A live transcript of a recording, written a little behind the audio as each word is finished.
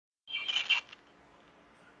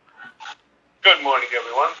Good morning,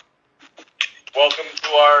 everyone. Welcome to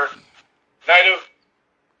our Night of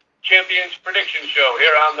Champions prediction show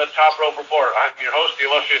here on the Top Rope Report. I'm your host, the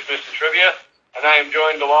illustrious Mr. Trivia, and I am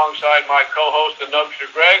joined alongside my co-host, the Nugster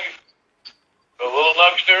Greg, the Little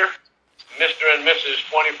Nugster, Mr. and Mrs.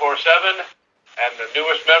 24/7, and the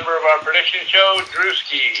newest member of our prediction show,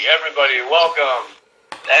 Drueski. Everybody, welcome.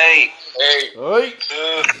 Hey.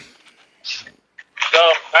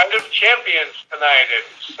 So, Night of Champions tonight in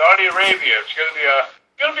Saudi Arabia. It's going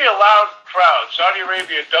to be a loud crowd. Saudi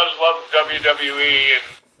Arabia does love WWE, and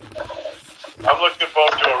I'm looking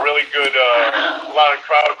forward to a really good, lot of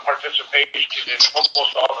crowd participation in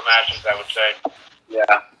almost all the matches, I would say.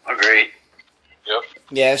 Yeah, agreed. Yep.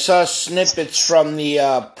 Yeah, I saw snippets from the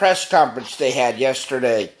press conference they had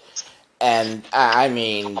yesterday, and I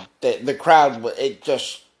mean, the crowd, it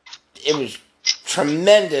was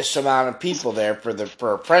tremendous amount of people there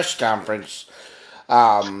for a press conference,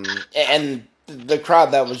 and the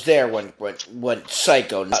crowd that was there went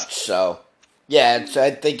psycho nuts. So yeah,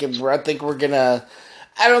 I think we're gonna.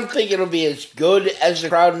 I don't think it'll be as good as the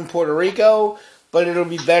crowd in Puerto Rico, but it'll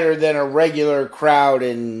be better than a regular crowd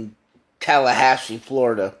in Tallahassee,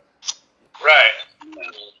 Florida. Right.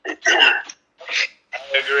 I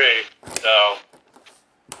agree. So.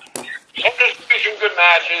 There's some good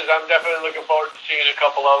matches. I'm definitely looking forward to seeing a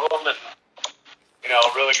couple of them, and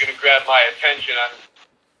really going to grab my attention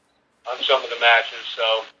on some of the matches.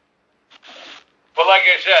 So, but like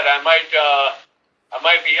I said, I might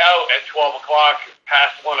be out at 12 o'clock,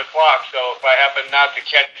 past 1 o'clock. So if I happen not to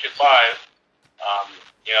catch it live,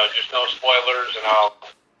 just no spoilers, and I'll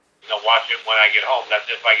watch it when I get home. That's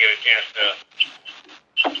if I get a chance to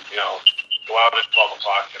go out at 12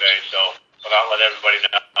 o'clock today. So, but I'll let everybody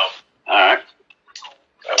know. All right.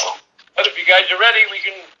 But if you guys are ready, we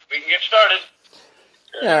can get started.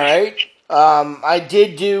 All right. I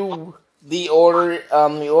did do the order.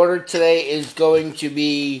 The order today is going to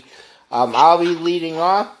be, I'll be leading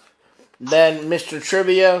off, then Mr.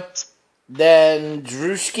 Trivia, then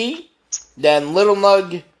Drueski, then Little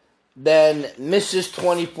Nug, then Mrs.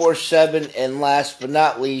 24/7, and last but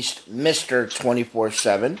not least, Mr.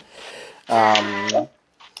 24/7.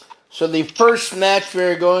 So the first match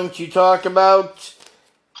we're going to talk about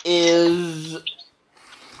is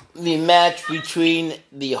the match between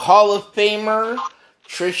the Hall of Famer,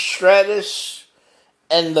 Trish Stratus,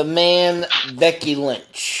 and the man, Becky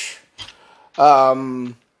Lynch.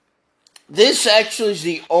 This actually is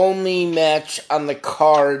the only match on the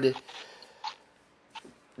card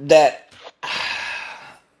that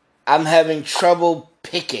I'm having trouble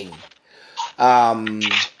picking.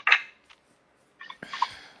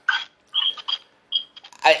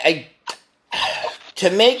 To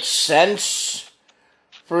make sense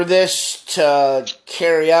for this to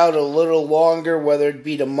carry out a little longer, whether it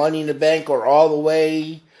be to Money in the Bank or all the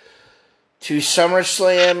way to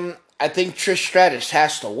SummerSlam, I think Trish Stratus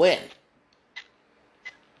has to win.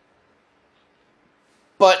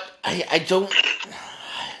 But I don't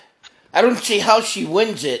see how she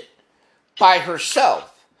wins it by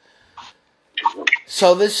herself.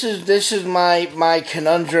 So this is my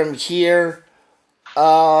conundrum here.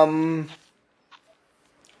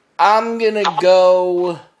 I'm gonna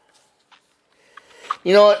go.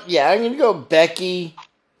 You know what? Yeah, I'm gonna go Becky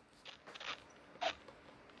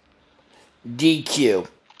DQ.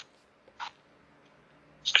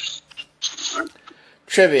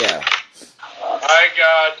 Trivia.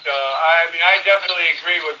 I definitely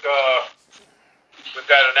agree with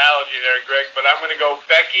that analogy there, Greg. But I'm gonna go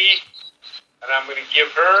Becky, and I'm gonna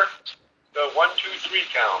give her the 1, 2, 3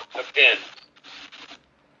 count, the pin.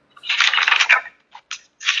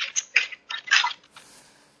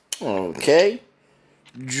 Okay.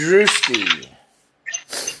 Drueski.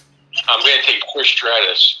 I'm going to take Trish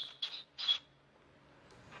Stratus.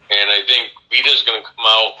 And I think Vita's going to come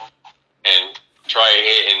out and try to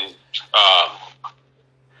hit, and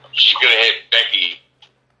she's going to hit Becky,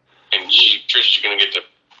 and Trish is going to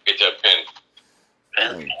get that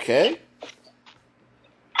pin. Okay.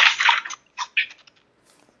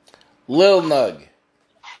 Lil Nug.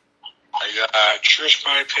 I got Trish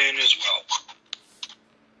by pin as well.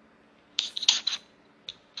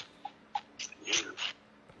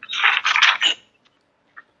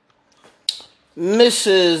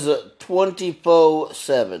 Mrs.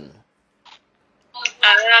 24/7.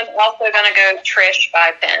 I'm also going to go Trish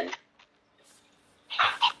by pin.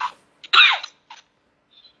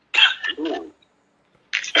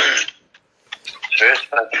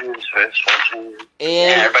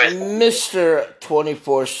 And Mr.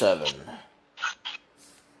 24/7.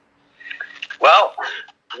 Well,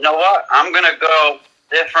 you know what? I'm going to go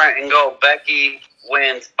different and go Becky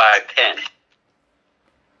wins by pin.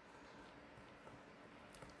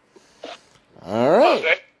 All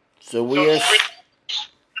right. So we are.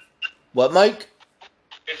 What, Mike?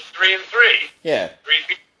 It's 3-3. Yeah. 3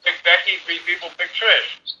 people pick Becky, 3 people pick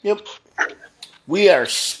Trish. Yep. We are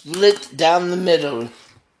split down the middle.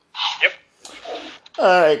 Yep.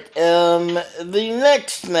 All right. The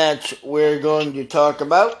next match we're going to talk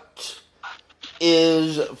about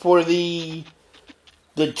is for the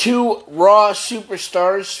 2 Raw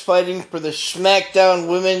superstars fighting for the SmackDown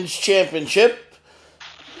Women's Championship,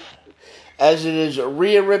 as it is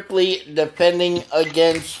Rhea Ripley defending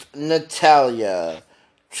against Natalya.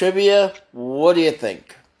 Trivia, what do you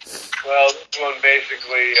think? Well, this one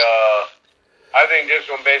basically, I think this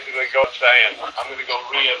one basically goes saying, I'm going to go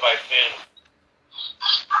Rhea by pin.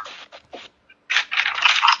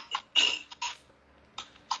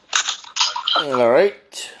 All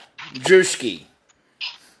right. Drueski.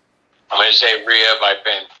 I'm going to say Rhea by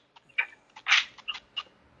pin.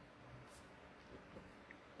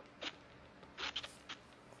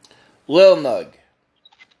 Lil Nug.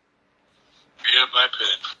 Rhea by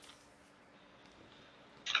pin.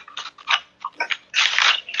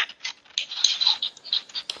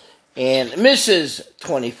 And Mrs.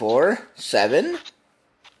 24/7.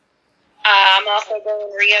 I'm also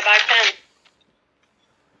going Rhea by pin.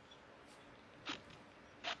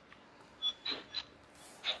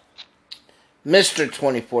 Mr.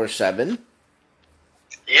 24/7.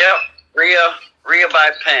 Yep. Rhea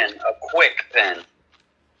by pin. A quick pin.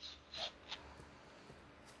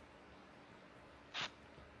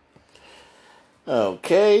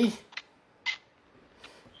 Okay.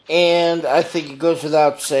 And I think it goes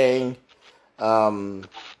without saying, Rhea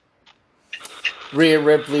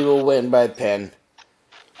Ripley will win by pin.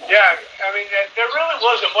 Yeah, I mean, there really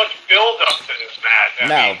wasn't much build-up to this match. I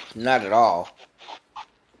mean, Not at all.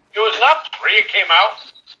 it was nothing. Rhea came out,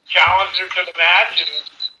 challenged her to the match, and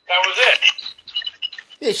that was it.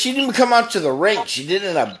 Yeah, she didn't even come out to the ring. She did it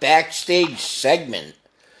in a backstage segment,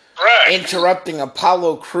 Right. interrupting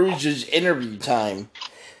Apollo Crews' interview time.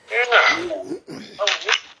 Yeah.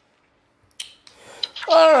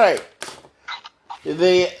 All right.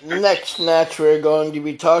 The next match we're going to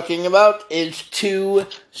be talking about is 2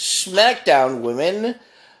 SmackDown women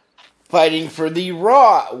fighting for the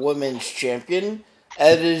Raw Women's Champion.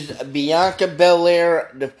 It is Bianca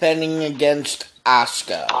Belair defending against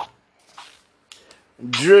Asuka.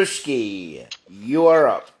 Drueski, you are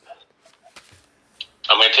up.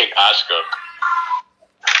 I'm going to take Asuka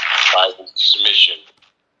by submission.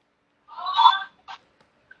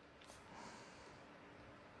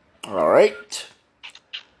 All right.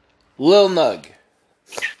 Lil Nug.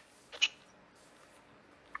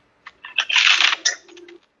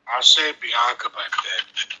 I'll say Bianca by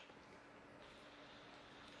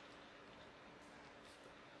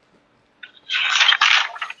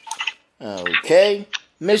pin. Okay.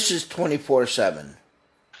 Mrs. 24/7.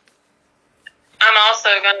 I'm also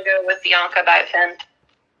going to go with Bianca by pin.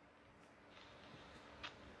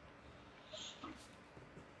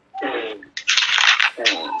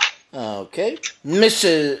 Okay.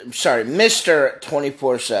 Mr.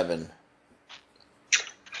 24/7.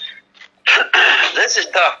 This is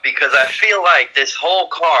tough because I feel like this whole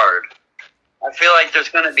card, I feel like there's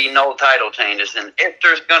going to be no title changes. And if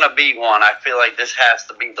there's going to be one, I feel like this has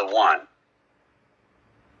to be the one.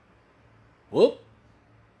 Whoop.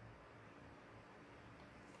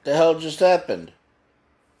 The hell just happened?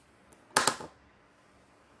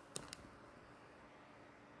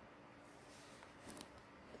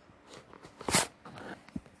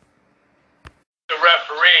 The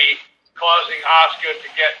referee causing Asuka to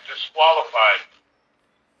get disqualified.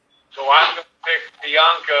 So I'm going to pick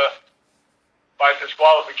Bianca by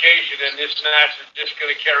disqualification, and this match is just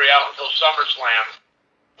going to carry out until SummerSlam,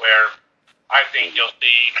 where I think you'll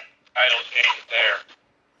see title change there.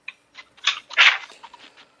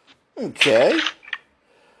 Okay.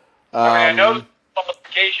 I mean, I know the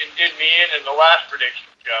disqualification did me in the last prediction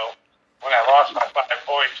show when I lost my 5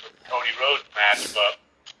 points with the Cody Rhodes match, but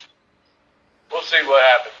we'll see what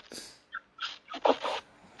happens.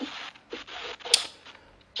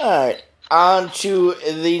 Alright, on to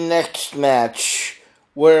the next match,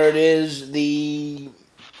 where it is the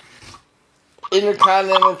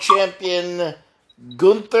Intercontinental Champion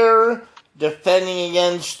Gunther defending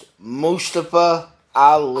against Mustafa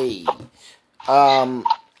Ali.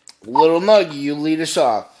 Little Nuggy, you lead us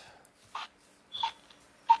off.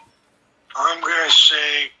 I'm going to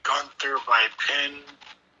say Gunther by pin.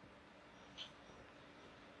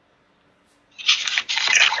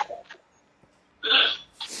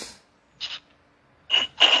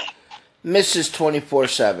 Mrs.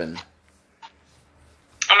 24/7.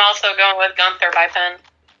 I'm also going with Gunther by pin.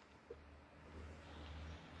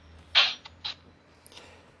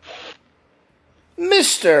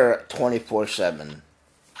 Mr. 24/7.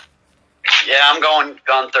 Yeah, I'm going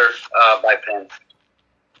Gunther by pin.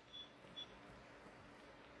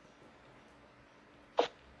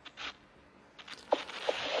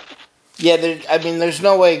 Yeah, there's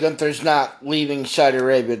no way Gunther's not leaving Saudi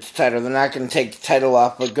Arabia with the title. They're not going to take the title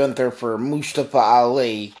off of Gunther for Mustafa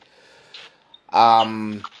Ali.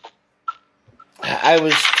 I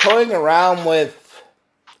was toying around with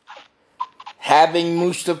having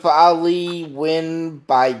Mustafa Ali win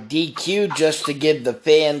by DQ just to give the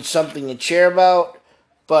fans something to cheer about,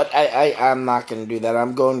 but I'm not going to do that.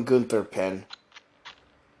 I'm going Gunther pin.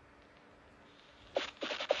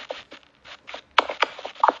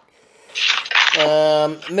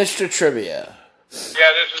 Mr. Trivia. Yeah,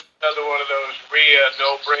 this is another one of those Rhea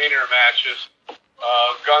no-brainer matches.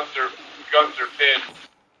 Gunther pin.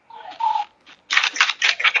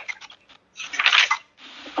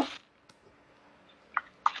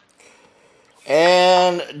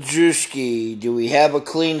 And Drueski, do we have a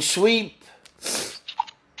clean sweep?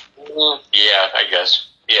 Yeah, I guess.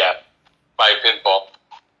 Yeah, by pinfall.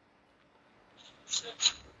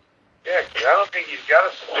 Yeah, 'cause I don't think he's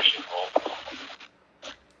got a submission hold.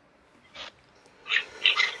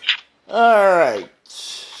 Alright,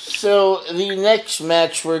 so the next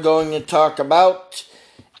match we're going to talk about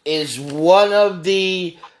is one of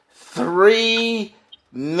the 3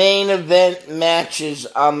 main event matches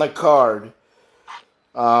on the card.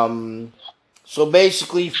 So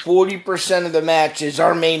basically 40% of the matches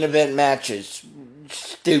are main event matches.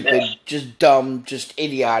 Stupid, just dumb, just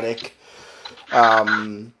idiotic.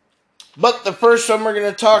 But the first one we're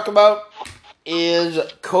going to talk about is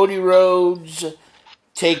Cody Rhodes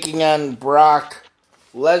taking on Brock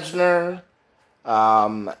Lesnar.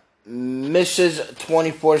 Mrs.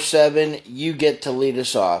 24/7, you get to lead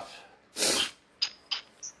us off.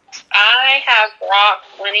 I have Brock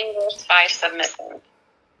winning this by submission.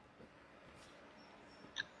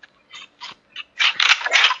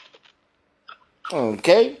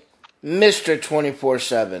 Okay. Mr.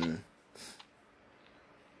 24/7.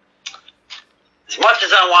 As much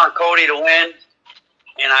as I want Cody to win,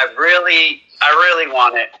 and I really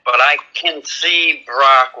want it, but I can see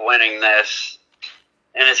Brock winning this,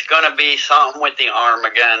 and it's going to be something with the arm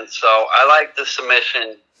again. So I like the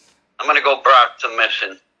submission. I'm going to go Brock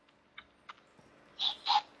submission.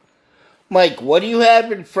 Mike, what do you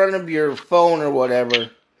have in front of your phone or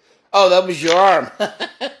whatever? Oh, that was your arm.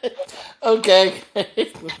 Okay.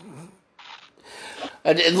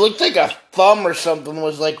 It looked like a thumb or something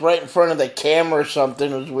was like right in front of the camera or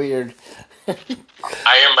something. It was weird.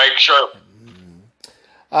 I am Mike Sharp.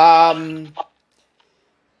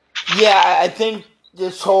 Yeah, I think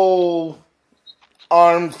this whole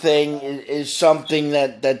arm thing is something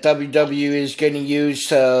that WWE is going to use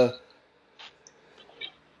to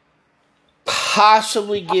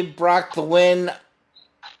possibly give Brock the win.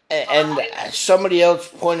 And somebody else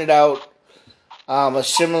pointed out a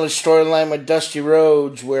similar storyline with Dusty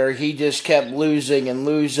Rhodes where he just kept losing and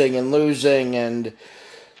losing and losing and,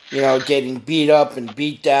 getting beat up and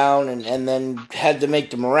beat down and then had to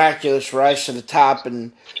make the miraculous rise to the top.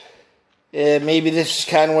 And maybe this is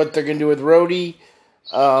kind of what they're going to do with Rhodey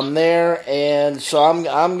there. And so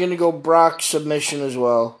I'm going to go Brock submission as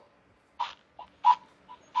well.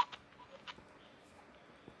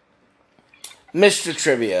 Mr.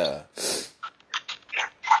 Trivia.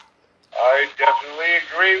 I definitely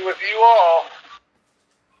agree with you all.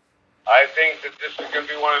 I think that this is going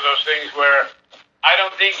to be one of those things where I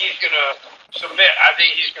don't think he's going to submit. I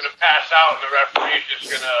think he's going to pass out, and the referee's just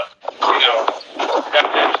going to,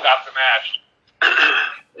 definitely stop the match.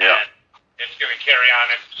 Yeah. And it's going to carry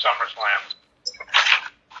on into SummerSlam.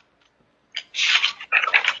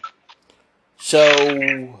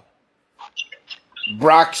 So,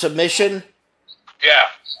 Brock submission?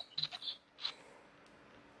 Yeah.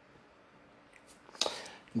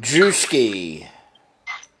 Drueski.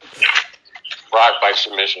 Brock by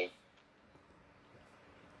submission.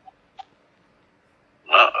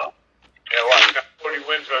 Uh-oh. Yeah, well, Cody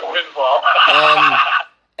wins by pinfall.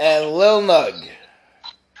 And Lil Nug.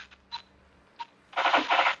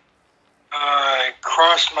 I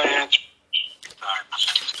crossed my answer.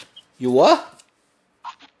 You what?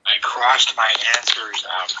 I crossed my answers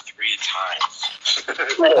out 3 times.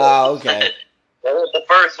 Oh, okay. What was the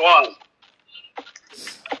first one?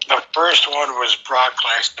 The first one was Brock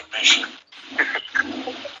by submission.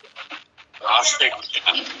 I'll stick with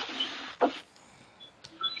that.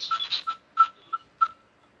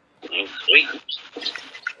 Sweet.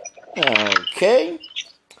 Okay.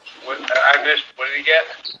 I missed. What did he get?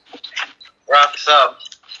 Brock sub.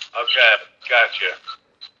 Okay, gotcha.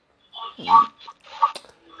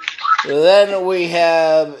 Then we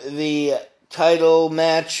have the title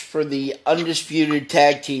match for the undisputed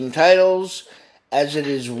tag team titles, as it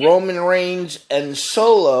is Roman Reigns and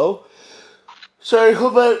Solo. Sorry,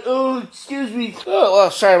 hold on. Oh, excuse me. Oh,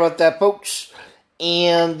 well, sorry about that, folks.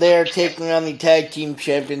 And they're taking on the tag team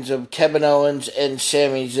champions of Kevin Owens and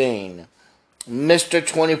Sami Zayn. Mr.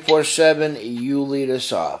 24/7, you lead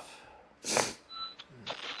us off.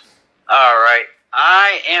 All right.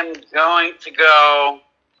 I am going to go.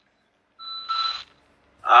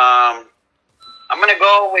 I'm going to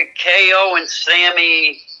go with KO and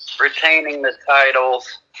Sammy retaining the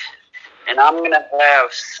titles. And I'm going to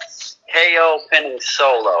have KO pinning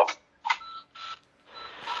Solo.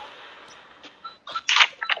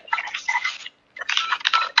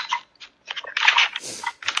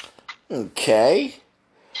 Okay.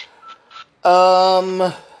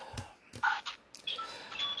 I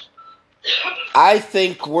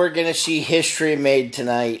think we're going to see history made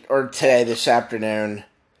tonight, or today, this afternoon.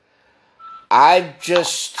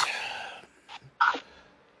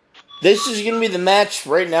 This is going to be the match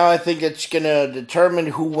right now. I think it's going to determine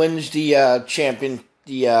who wins the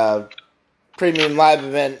premium live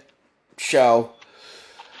event show.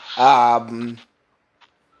 And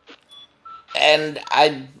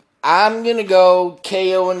I'm going to go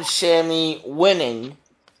KO and Sammy winning,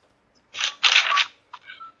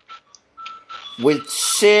 with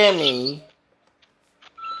Sammy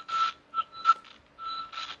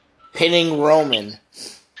pinning Roman.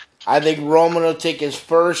 I think Roman will take his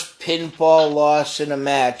first pinfall loss in a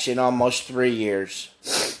match in almost 3 years.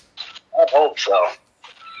 I hope so. Oh,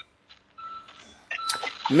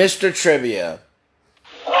 Mr. Trivia.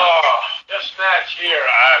 this match here,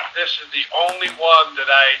 this is the only one that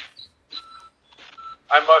I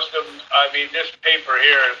must have. I mean, this paper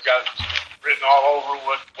here has got written all over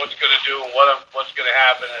what's going to do and what's going to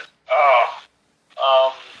happen. And,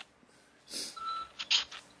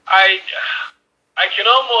 I can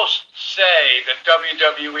almost say that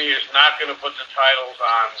WWE is not going to put the titles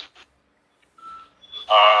on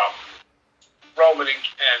Roman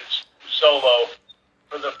and Solo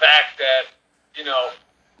for the fact that, you know,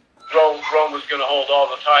 Roman's going to hold all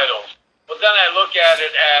the titles. But then I look at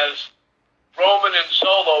it as Roman and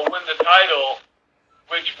Solo win the title,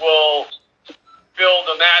 which will build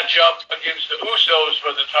a matchup against the Usos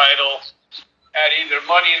for the title at either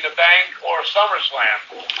Money in the Bank or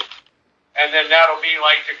SummerSlam. And then that'll be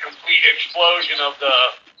like the complete explosion of the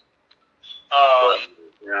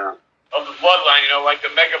bloodline, you know, like the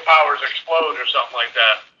mega powers explode or something like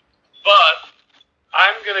that. But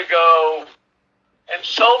I'm gonna go, and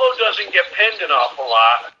Solo doesn't get pinned an awful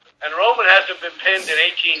lot, and Roman hasn't been pinned in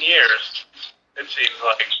 18 years, it seems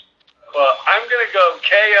like. But I'm gonna go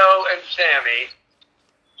KO and Sammy.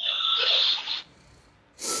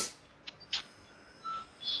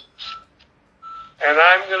 And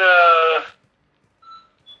I'm gonna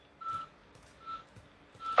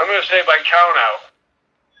say by count out.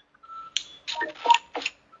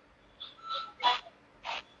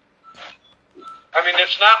 I mean,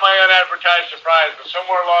 it's not my unadvertised surprise, but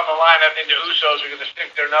somewhere along the line, I think the Usos are going to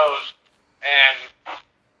stick their nose, and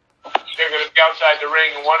they're going to be outside the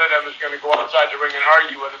ring, and one of them is going to go outside the ring and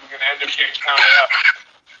argue with him, and going to end up getting counted out.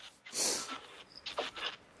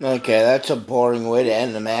 Okay, that's a boring way to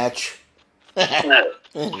end the match.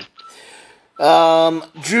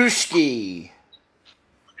 Drueski.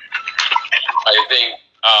 I think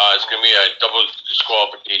it's going to be a double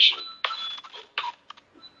disqualification.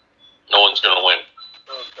 No one's going to win.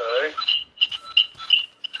 Okay.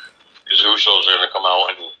 Because Usos are going to come out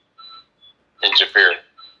and interfere.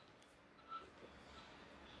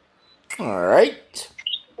 All right.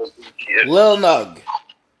 Lil Nug.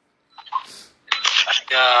 I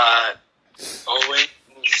got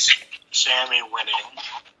Owens, Sammy winning,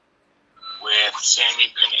 with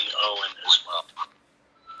Sammy pinning Owen as well.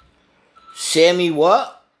 Sammy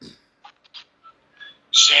what?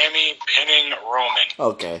 Sammy pinning Roman.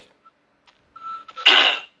 Okay.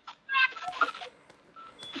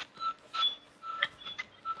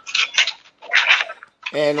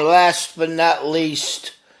 And last but not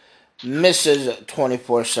least, Mrs.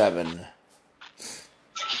 24/7.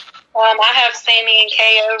 I have Sammy and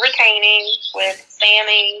KO retaining, with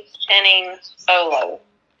Sammy pinning Solo.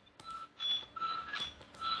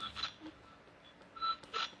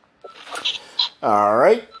 All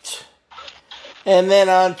right. And then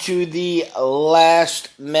on to the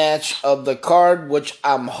last match of the card, which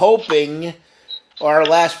I'm hoping, or our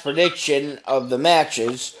last prediction of the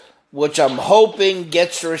matches, which I'm hoping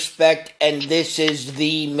gets respect, and this is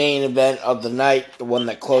the main event of the night, the one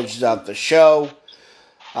that closes out the show.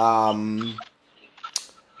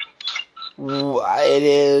 It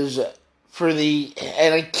is for the,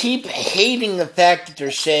 and I keep hating the fact that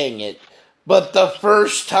they're saying it, but the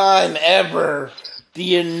first time ever,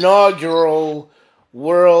 the inaugural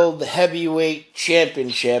World Heavyweight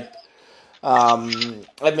Championship.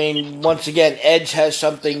 I mean, once again, Edge has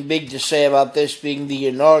something big to say about this being the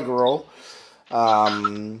inaugural.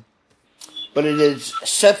 But it is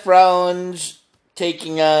Seth Rollins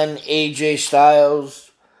taking on AJ Styles.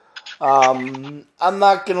 I'm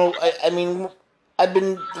not gonna. I mean, I've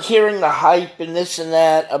been hearing the hype and this and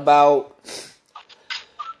that about,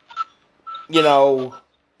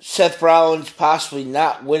 Seth Rollins possibly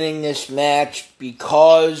not winning this match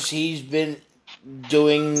because he's been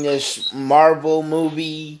doing this Marvel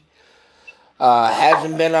movie.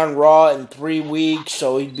 Hasn't been on Raw in 3 weeks,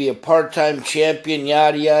 so he'd be a part-time champion,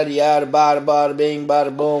 yada, yada, yada, bada, bada, bing,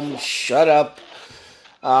 bada, boom. Shut up.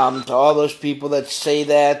 To all those people that say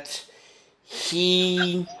that.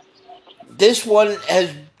 There's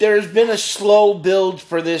been a slow build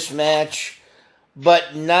for this match,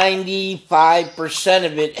 but 95%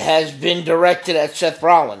 of it has been directed at Seth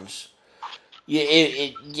Rollins.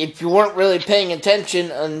 If you weren't really paying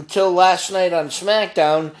attention until last night on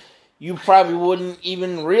SmackDown, you probably wouldn't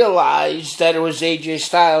even realize that it was AJ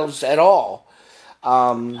Styles at all.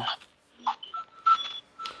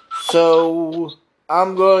 So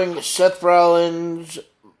I'm going Seth Rollins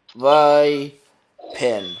by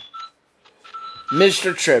pin.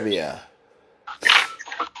 Mr. Trivia.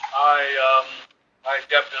 I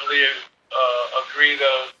definitely agree on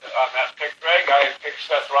that pick, Greg. I picked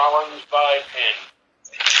Seth Rollins by pin.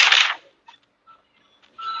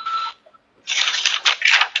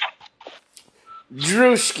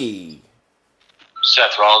 Drueski.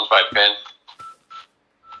 Seth Rollins by pin.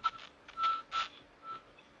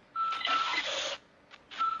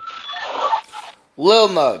 Lil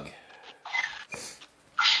Nug.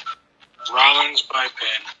 Rollins by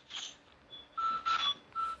pin.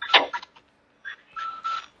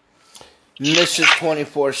 Mrs.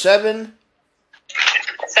 24/7.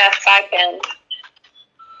 Seth by pin.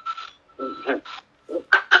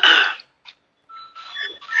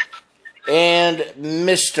 And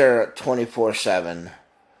Mr. 24/7.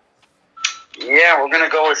 Yeah, we're going to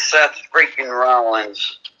go with Seth freaking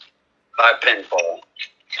Rollins by pinfall.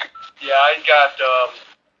 Yeah, I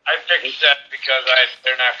picked Seth because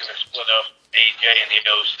they're not going to split up AJ and the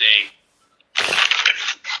OC.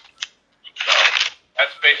 So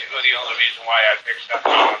that's basically the only reason why I picked Seth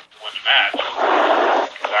Rollins to win the match.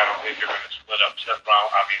 Because I don't think they're going to split up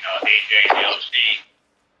AJ and the OC.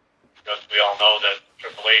 Because we all know that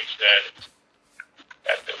Triple H said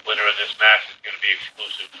that the winner of this match is going to be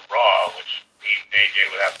exclusive to Raw, which means AJ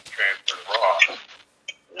would have to transfer to Raw.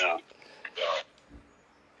 Yeah. So.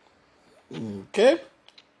 Okay.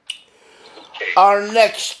 Our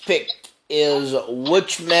next pick is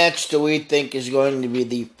which match do we think is going to be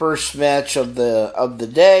the first match of the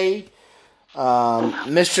day?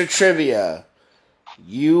 Mr. Trivia,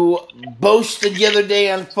 you boasted the other day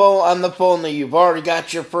on the phone that you've already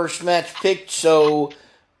got your first match picked. So,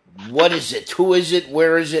 what is it? Who is it?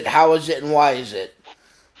 Where is it? How is it? And why is it?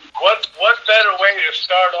 What better way to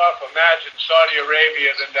start off a match in Saudi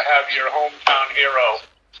Arabia than to have your hometown hero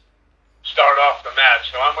start off the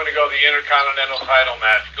match? So I'm going to go the Intercontinental title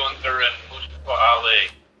match, Gunther and Mustafa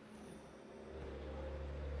Ali.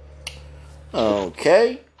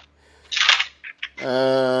 Okay.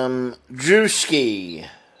 Drueski.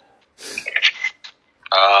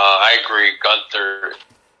 I agree. Gunther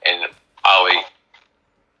and Ali.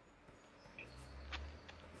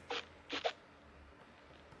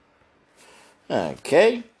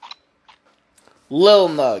 Okay. Lil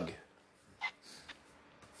Nug.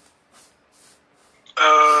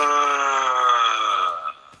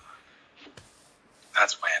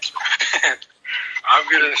 That's my answer. I'm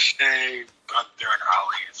going to say Gunther and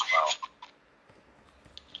Ali as well.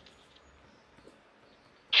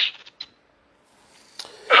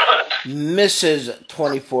 Mrs.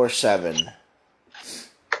 24/7.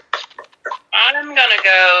 I'm going to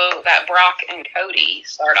go that Brock and Cody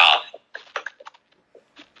start off.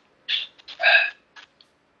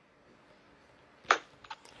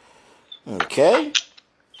 Okay.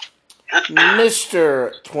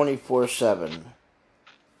 Mr. 24/7.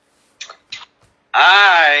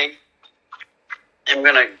 I am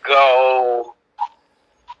going to go,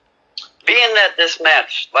 being that this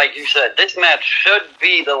match, like you said, this match should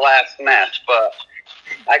be the last match, but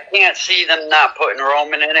I can't see them not putting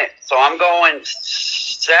Roman in it, so I'm going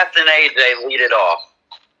Seth and AJ lead it off.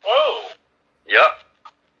 Whoa. Yep.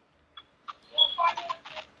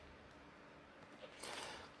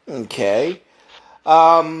 Okay.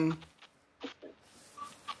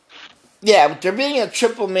 Yeah, with there being a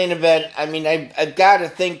triple main event, I mean, I've got to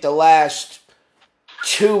think the last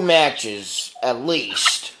two matches, at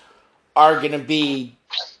least, are going to be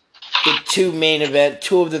the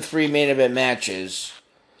two of the three main event matches.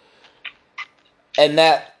 And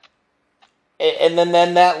then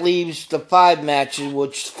that leaves the five matches,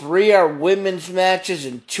 which three are women's matches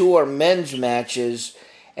and two are men's matches.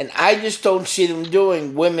 And I just don't see them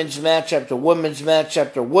doing women's match after women's match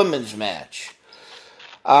after women's match.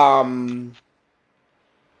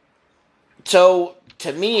 So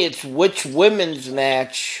to me, it's which women's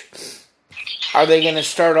match are they going to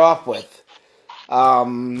start off with?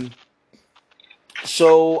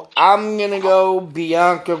 So I'm going to go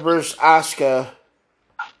Bianca versus Asuka,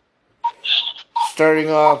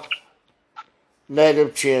 starting off Night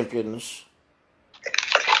of Champions.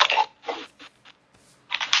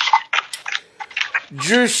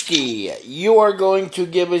 Drueski, you are going to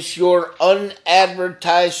give us your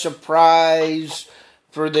unadvertised surprise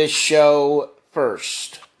for this show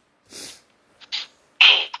first.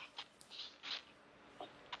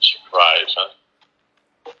 Surprise, huh?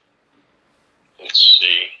 Let's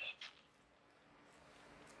see.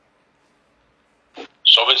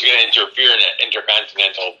 Someone's going to interfere in that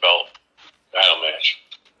Intercontinental belt title match.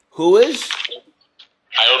 Who is?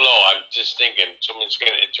 I don't know. I'm just thinking someone's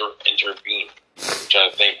going to intervene. I'm trying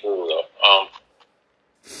to think who, though.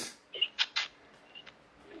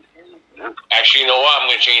 Actually, you know what? I'm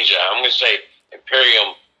going to change that. I'm going to say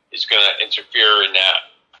Imperium is going to interfere in that,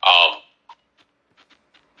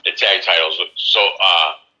 the tag titles. So,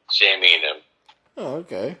 Sammy and them. Oh,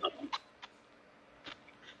 okay.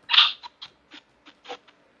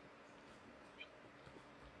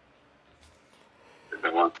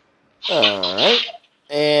 Alright.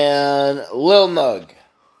 And Lil Nug.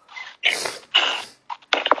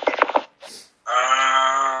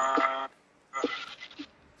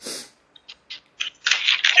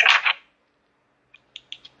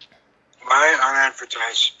 My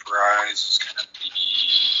unadvertised surprise is going to be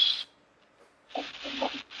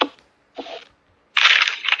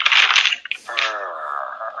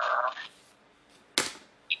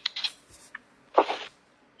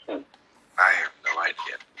I have no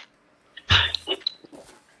idea.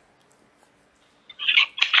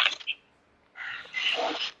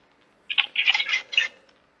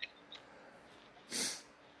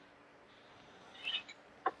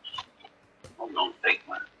 Don't take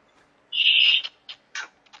one.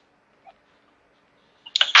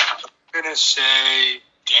 I'm going to say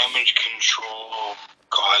Damage Control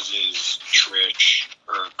causes Trish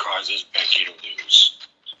or causes Becky to lose.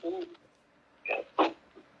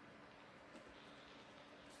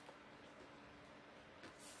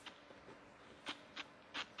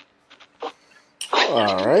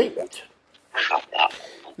 Alright.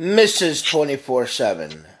 Mrs.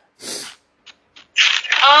 24/7.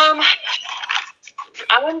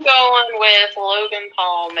 I'm going with Logan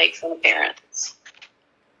Paul makes an appearance.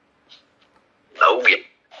 Logan.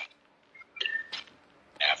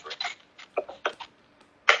 Maverick.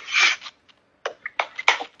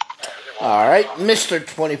 Alright, Mr.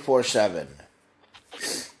 24/7.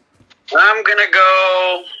 I'm going to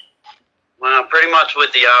go, well, pretty much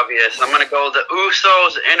with the obvious. I'm going to go the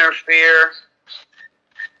Usos interfere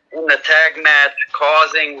in the tag match,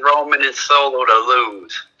 causing Roman and Solo to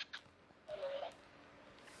lose.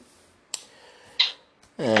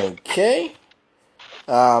 Okay.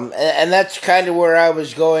 And that's kind of where I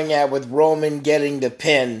was going at with Roman getting the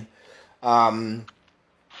pin. Usos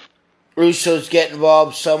get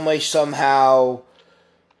involved some way, somehow,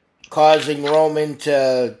 causing Roman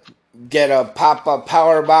to get a pop-up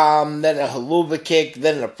powerbomb, then a haluva kick,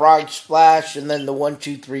 then a frog splash, and then the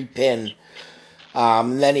 1-2-3 pin.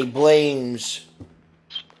 And then he blames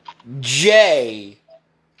Jay,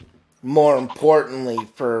 more importantly,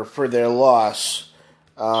 for their loss.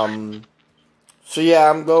 So yeah,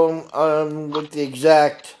 I'm going with the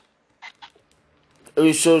exact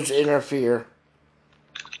Usos interfere.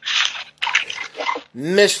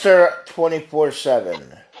 Mr.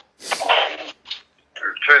 24/7.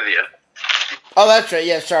 Trivia. Oh, that's right.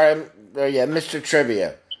 Yeah, sorry. Mr.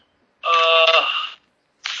 Trivia.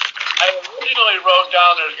 I originally wrote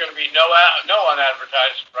down there's going to be no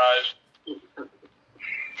unadvertised surprise.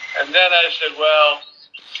 And then I said, well,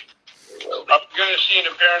 I'm going to see an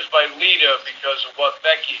appearance by Lita because of what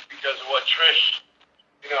Trish,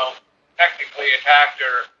 technically attacked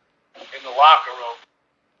her in the locker room.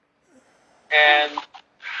 And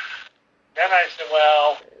then I said,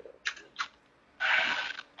 well,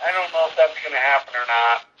 I don't know if that's going to happen or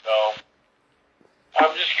not. So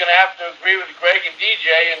I'm just going to have to agree with Greg and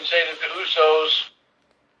DJ and say that the Usos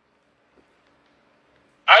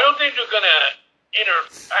I don't think they're going to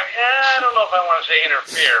I don't know if I want to say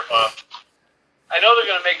interfere, but I know they're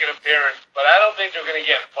going to make an appearance, but I don't think they're going to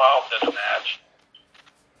get involved in the match.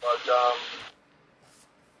 But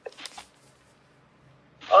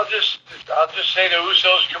I'll just say the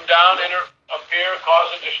Usos come down, appear,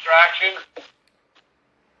 cause a distraction,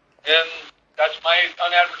 and that's my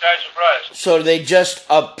unadvertised surprise. So do they just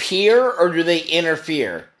appear, or do they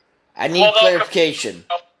interfere? I need clarification.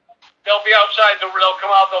 They'll be outside they'll come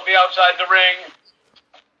out, they'll be outside the ring,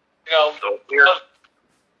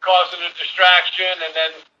 causing a distraction, and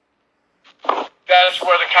then that's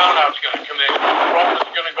where the count-out's going to come in. Roman's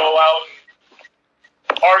going to go out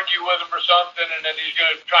and argue with him or something, and then he's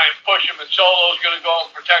going to try and push him, and Solo's going to go and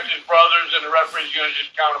protect his brothers, and the referee's going to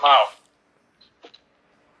just count him out.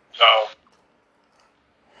 So,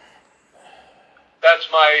 that's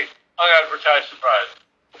my unadvertised surprise.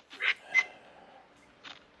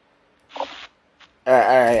 All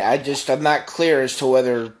right, I'm not clear as to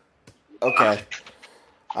whether. Okay.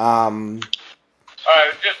 All right,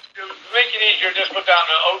 just to make it easier, just put down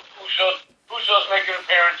the Usos make an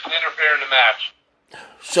appearance and interfere in the match.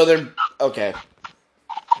 So they're okay.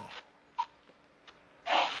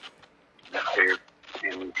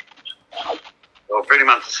 So pretty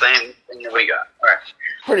much the same thing that we got. All right.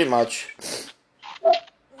 Pretty much.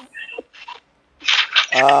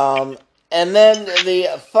 And then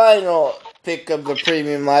the final pick of the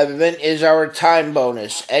premium live event is our time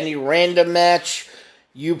bonus. Any random match,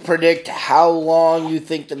 you predict how long you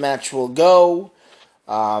think the match will go.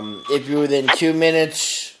 If you're within 2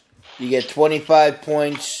 minutes, you get 25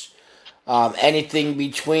 points. Anything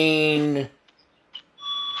between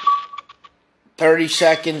 30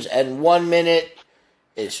 seconds and 1 minute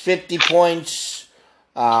is 50 points.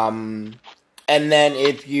 And then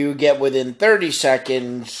if you get within 30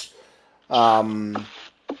 seconds,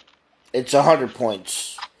 it's 100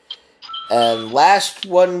 points. And last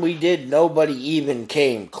one we did, nobody even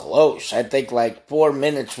came close. I think like 4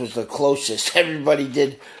 minutes was the closest. Everybody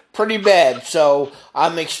did pretty bad. So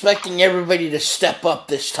I'm expecting everybody to step up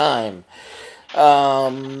this time.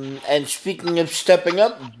 And speaking of stepping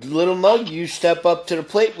up, Lil Nug, you step up to the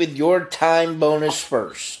plate with your time bonus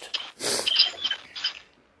first.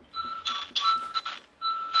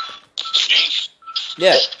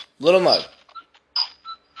 Yeah, Lil Nug.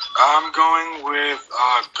 I'm going with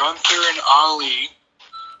Gunther and Ali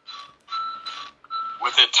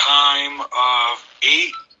with a time of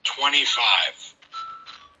 8:25.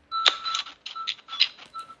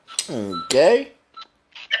 Okay.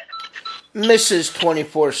 Mrs.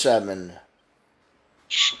 24/7.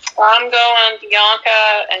 I'm going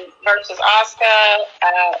Bianca versus Asuka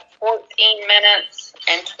at 14 minutes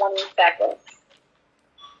and 20 seconds.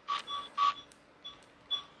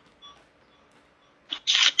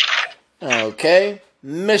 Okay.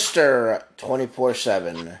 Mr.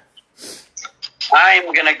 24/7.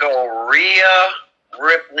 I'm going to go Rhea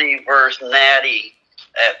Ripley versus Natty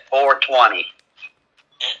at 4:20.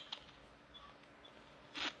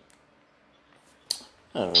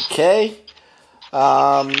 Okay.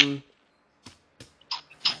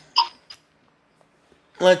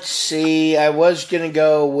 Let's see. I was going to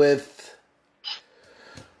go with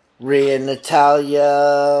Rhea and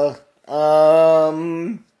Natalia.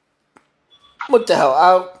 What the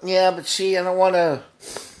hell? Yeah, but see, I don't want to...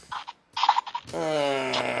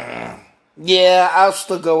 yeah, I'll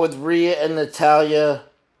still go with Rhea and Natalia.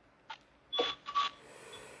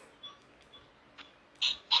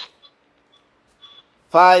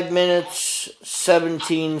 Five minutes,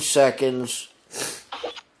 17 seconds.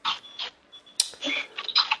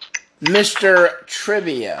 Mr.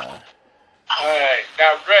 Trivia. All right.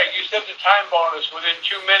 Now, Greg, you said the time bonus within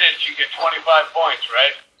 2 minutes you get 25 points,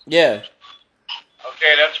 right? Yeah.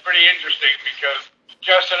 Okay, that's pretty interesting because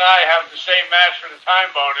Jess and I have the same match for the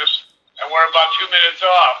time bonus, and we're about 2 minutes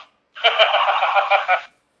off.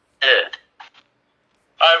 Yeah.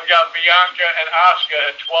 I've got Bianca and Asuka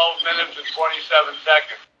at 12 minutes and 27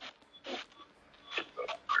 seconds.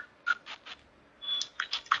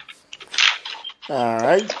 All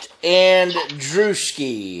right. And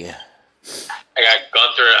Drueski. I got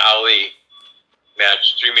Gunther and Ali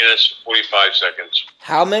match 3 minutes 45 seconds.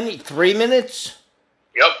 How many? 3 minutes?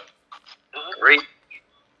 Yep.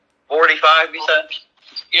 3:45, you said?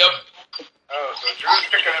 Yep. Oh, so Drew's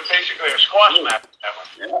picking basically a squash match.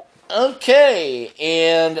 That one. Okay,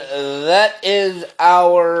 and that is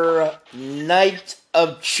our Night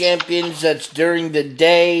of Champions. That's during the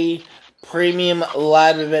day premium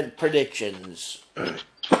live event predictions. Yep.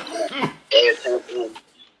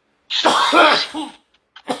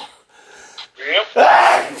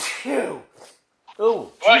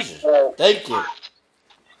 Oh, Jesus. Thank you.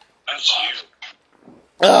 That's you.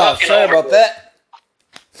 Oh, Looking sorry over about here. that.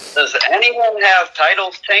 Does anyone have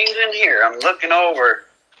titles changing here? I'm looking over.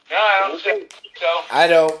 No, I don't think so. I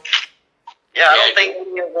don't. Yeah, I don't think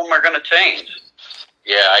any of them are going to change.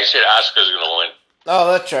 Yeah, I said Asuka's going to win.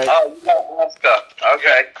 Oh, that's right. Oh, you got Asuka.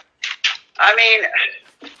 Okay. I mean,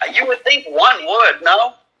 you would think one would,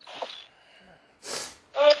 no?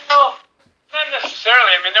 Well, not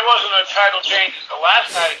necessarily. I mean, there wasn't a title change at the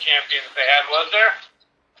last Night of Champions they had, was there?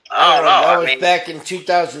 I don't know. That I was mean, back in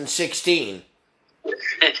 2016.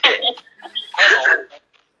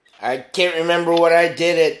 I can't remember what I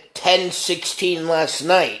did at 10:16 last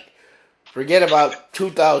night. Forget about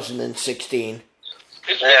 2016.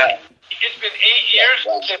 It's yeah. it's been 8 years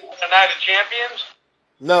since they've won the Night of Champions.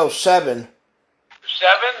 No, 7. 7?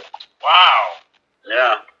 Wow.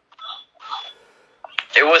 Yeah.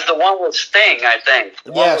 It was the one with Sting, I think.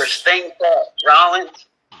 The one where Yes. Sting fought Rollins.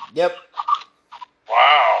 Yep.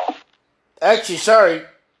 Wow. Actually, sorry,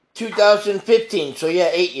 2015. So yeah,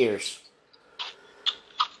 8 years.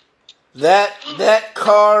 That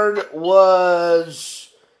card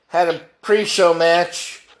had a pre-show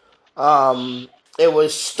match. It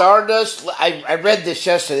was Stardust. I read this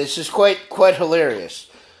yesterday. This is quite hilarious.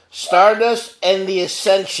 Stardust and the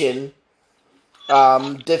Ascension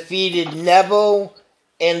defeated Neville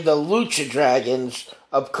and the Lucha Dragons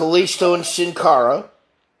of Kalisto and Sin Cara.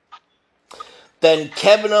 Then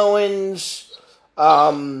Kevin Owens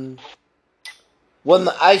won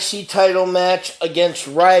the IC title match against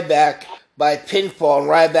Ryback by pinfall, and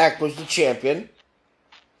Ryback was the champion.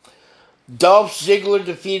 Dolph Ziggler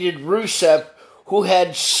defeated Rusev, who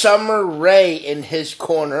had Summer Rae in his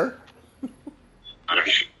corner.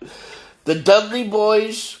 The Dudley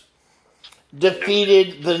Boys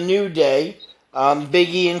defeated the New Day, Big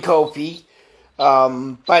E and Kofi,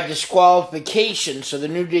 by disqualification, so the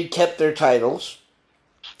New Day kept their titles.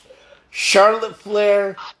 Charlotte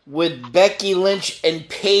Flair, with Becky Lynch and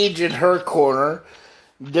Paige in her corner,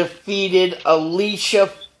 defeated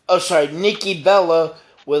Nikki Bella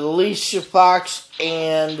with Alicia Fox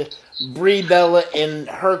and Brie Bella in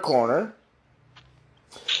her corner.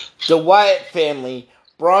 The Wyatt family,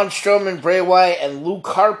 Braun Strowman, Bray Wyatt, and Luke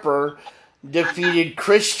Harper defeated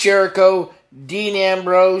Chris Jericho, Dean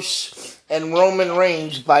Ambrose, and Roman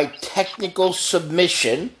Reigns by technical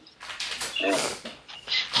submission.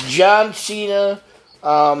 John Cena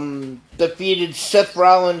defeated Seth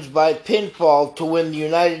Rollins by pinfall to win the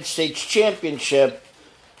United States Championship.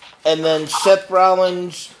 And then Seth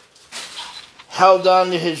Rollins held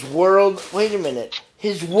on to his world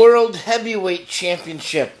heavyweight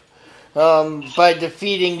championship by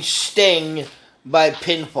defeating Sting by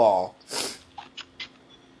pinfall.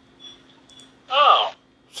 Oh.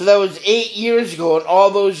 So that was 8 years ago, and all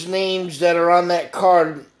those names that are on that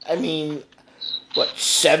card, I mean,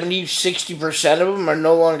 70, 60% of them are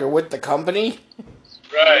no longer with the company?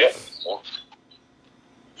 Right.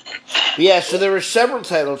 But yeah, so there were several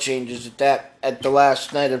title changes at the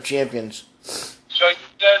last Night of Champions. So you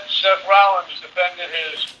said Seth Rollins defended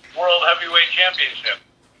his World Heavyweight Championship.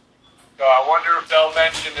 So I wonder if they'll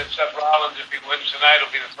mention that Seth Rollins, if he wins tonight,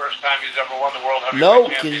 will be the first time he's ever won the World Heavyweight No,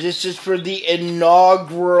 Championship. because this is for the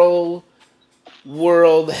inaugural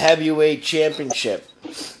World Heavyweight Championship.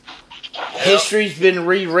 Yep. History's been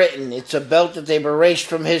rewritten. It's a belt that they've erased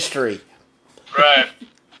from history. Right.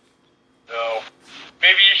 So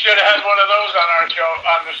maybe you should have had one of those on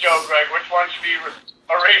the show, Greg. Which one should be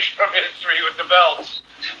erased from history with the belts?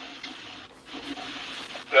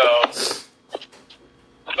 So,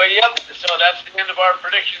 but yep. So that's the end of our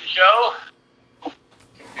prediction show.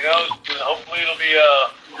 You know, hopefully it'll be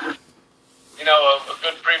a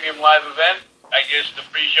good premium live event. I guess the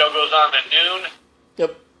pre-show goes on at noon.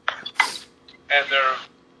 Yep. And their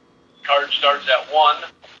card starts at 1.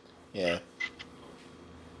 Yeah.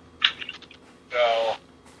 So.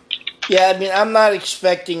 Yeah, I mean, I'm not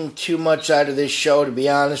expecting too much out of this show, to be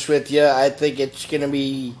honest with you. I think it's going to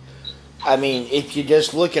be, I mean, if you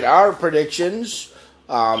just look at our predictions,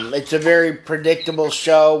 it's a very predictable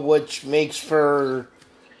show, which makes for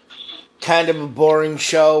kind of a boring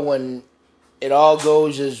show when it all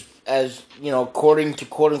goes as according to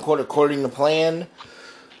according to plan.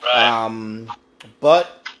 Right.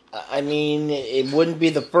 But I mean, it wouldn't be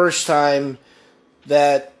the first time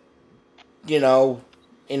that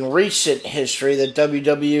in recent history that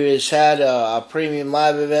WWE has had a premium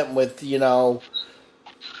live event with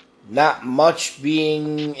not much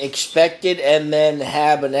being expected and then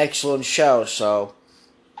have an excellent show. So.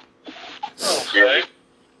 Okay.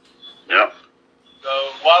 Yep. So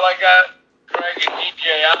while I got Craig and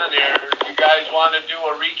DJ on there, you guys want to do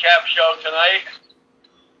a recap show tonight?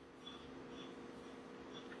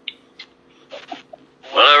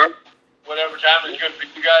 Whatever time is good for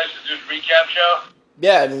you guys to do the recap show.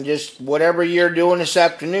 Yeah, and just whatever you're doing this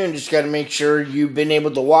afternoon, just got to make sure you've been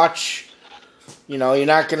able to watch. You know, you're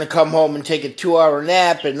not going to come home and take a 2-hour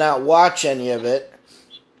nap and not watch any of it.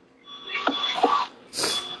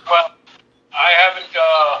 Well, I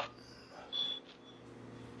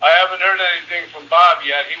haven't heard anything from Bob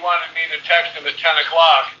yet. He wanted me to text him at 10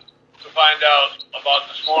 o'clock to find out about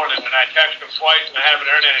this morning, and I texted him twice and I haven't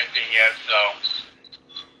heard anything yet, so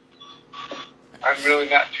I'm really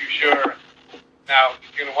not too sure. Now,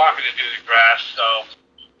 he's going to want me to do the grass, so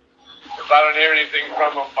if I don't hear anything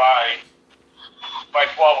from him by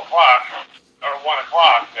 12 o'clock or 1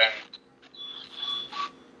 o'clock, then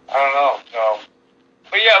I don't know. So,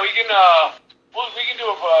 but yeah, we can do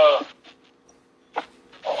a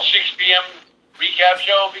 6 p.m. recap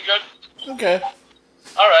show. Will be good. Okay.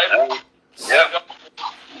 All right. Yep.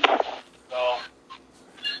 So,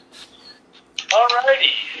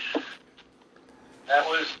 alrighty. That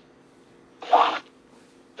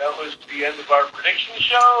was the end of our prediction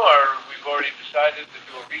show, or we've already decided to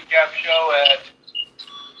do a recap show at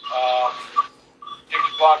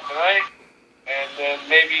 6 o'clock tonight, and then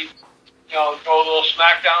maybe, go a little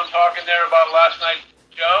SmackDown talk in there about last night's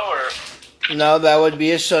show, or? No, that would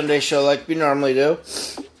be a Sunday show like we normally do.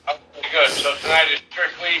 Okay, good. So tonight is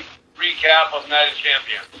strictly recap of Night of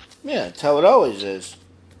Champions. Yeah, that's how it always is.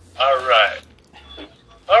 Alrighty.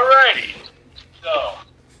 So,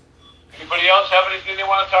 anybody else have anything they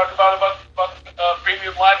want to talk about the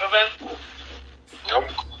Premium Live event? Nope.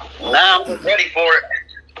 Now I'm ready for it.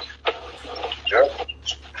 Sure.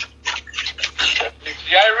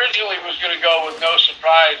 See, I originally was going to go with no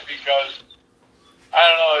surprise because, I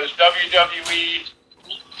don't know, it's WWE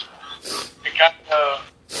the kind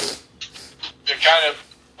of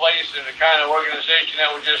place and the kind of organization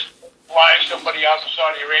that would just fly somebody out to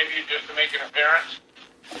Saudi Arabia just to make an appearance.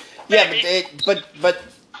 Yeah, but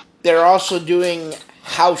they're also doing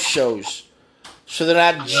house shows, so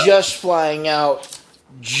they're not just flying out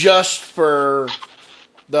just for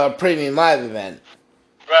the Premium Live event.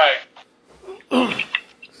 Right.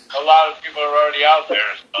 A lot of people are already out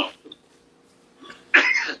there, so.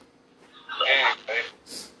 Anyway.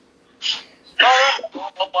 Alright,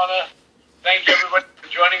 well, I want to thank everybody for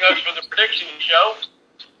joining us for the prediction show.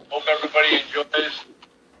 Hope everybody enjoys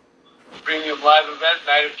the Premium Live event,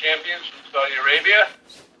 Night of Champions from Saudi Arabia.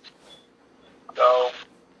 So,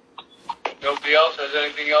 if nobody else has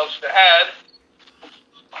anything else to add.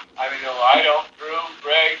 I mean, no, I don't. Drew,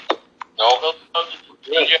 Greg. No.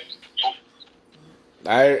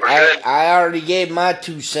 I already gave my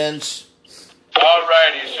 2 cents.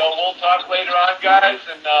 Alrighty, so we'll talk later on, guys,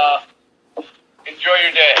 and enjoy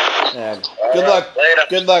your day. Yeah. Good luck. Later.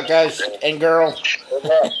 Good luck, guys and girl. Good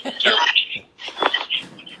luck.